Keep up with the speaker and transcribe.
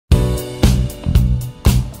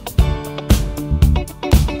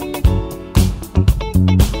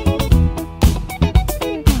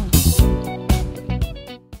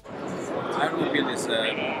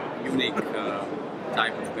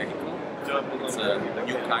It's a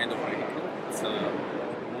new kind of vehicle. It's a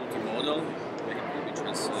multimodal vehicle which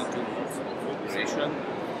has two modes of operation.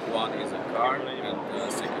 One is a car and the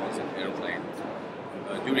second is an airplane.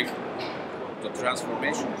 During the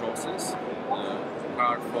transformation process, the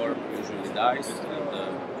car form usually dies and the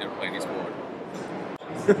airplane is born.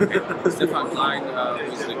 Stefan Klein,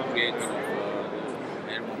 who is the creator of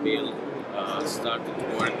Aeromobil, started to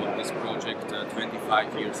work on this project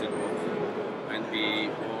 25 years ago when we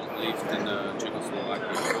all lived in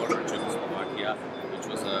Czechoslovakia, former Czechoslovakia, which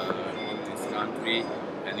was a communist country,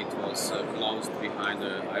 and it was closed behind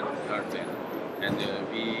the Iron Curtain. And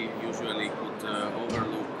we usually could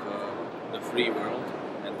overlook the free world,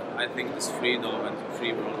 and I think this freedom and the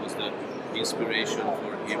free world was the inspiration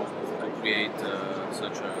for him to create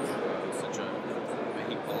such a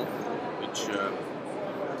vehicle which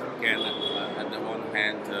can, at the one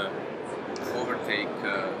hand, overtake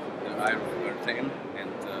the Iron Curtain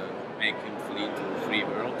and make him flee to the free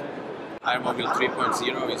world. Aeromobil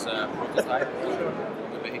 3.0 is a prototype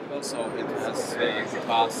of the vehicle, so it has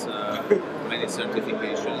passed many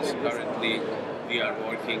certifications. Currently, we are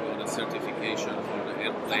working on a certification for the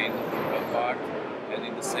airplane part, and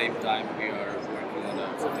at the same time, we are working on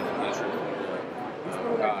a certification for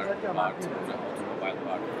the car part, for the automobile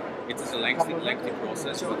part. It is a lengthy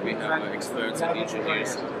process, but we have experts and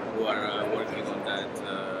engineers who are working on that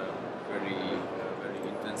very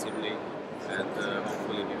intensively, and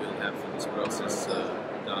hopefully we will have this process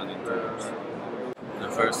done in 2 years. The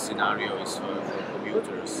first scenario is for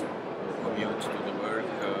commuters who commute to the work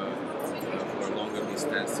for longer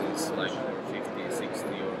distances, like for 50, 60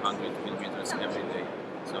 or 100 kilometers every day.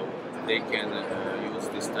 So they can use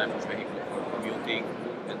this type of vehicle for commuting,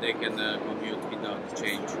 and they can commute without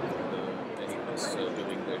change the vehicles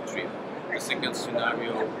during their trip. The second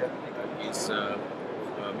scenario is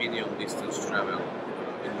medium distance travel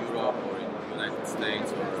in Europe or in the United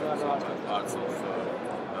States or some parts of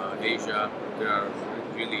Asia. There are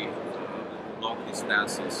really long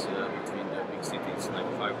distances between the big cities, like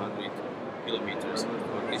 500 kilometers.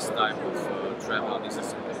 For this type of travel, this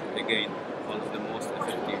is again one of the most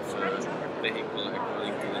effective vehicle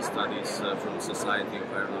according to the studies from Society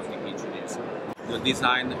of Aeronautic Engineers. The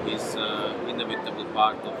design is inevitable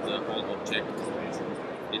part of the whole object.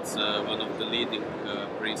 It's one of the leading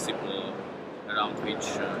principles around which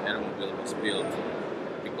Aeromobil was built,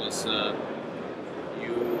 because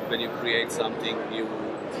when you create something, you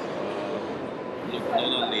look not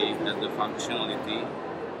only at the functionality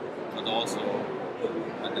but also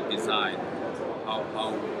at the design,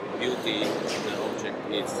 how beauty the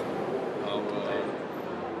object is, how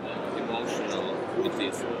emotional it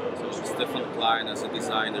is. So Stefan Klein, as a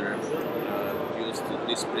designer, used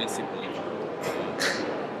this principle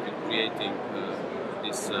in creating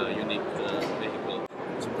this unique vehicle.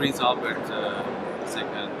 So Prince Albert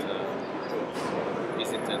II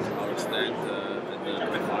visited our stand at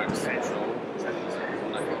the Marques show in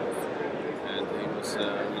Monaco, and he was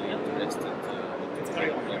really interested in the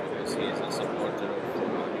vehicle because he is a supporter of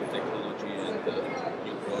new technology and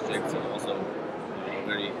new projects, and also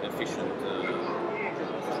very efficient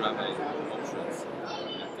travel options.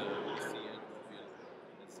 And we see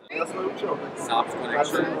Aeromobil as a Saab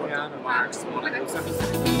connection, Marques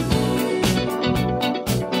Monaco.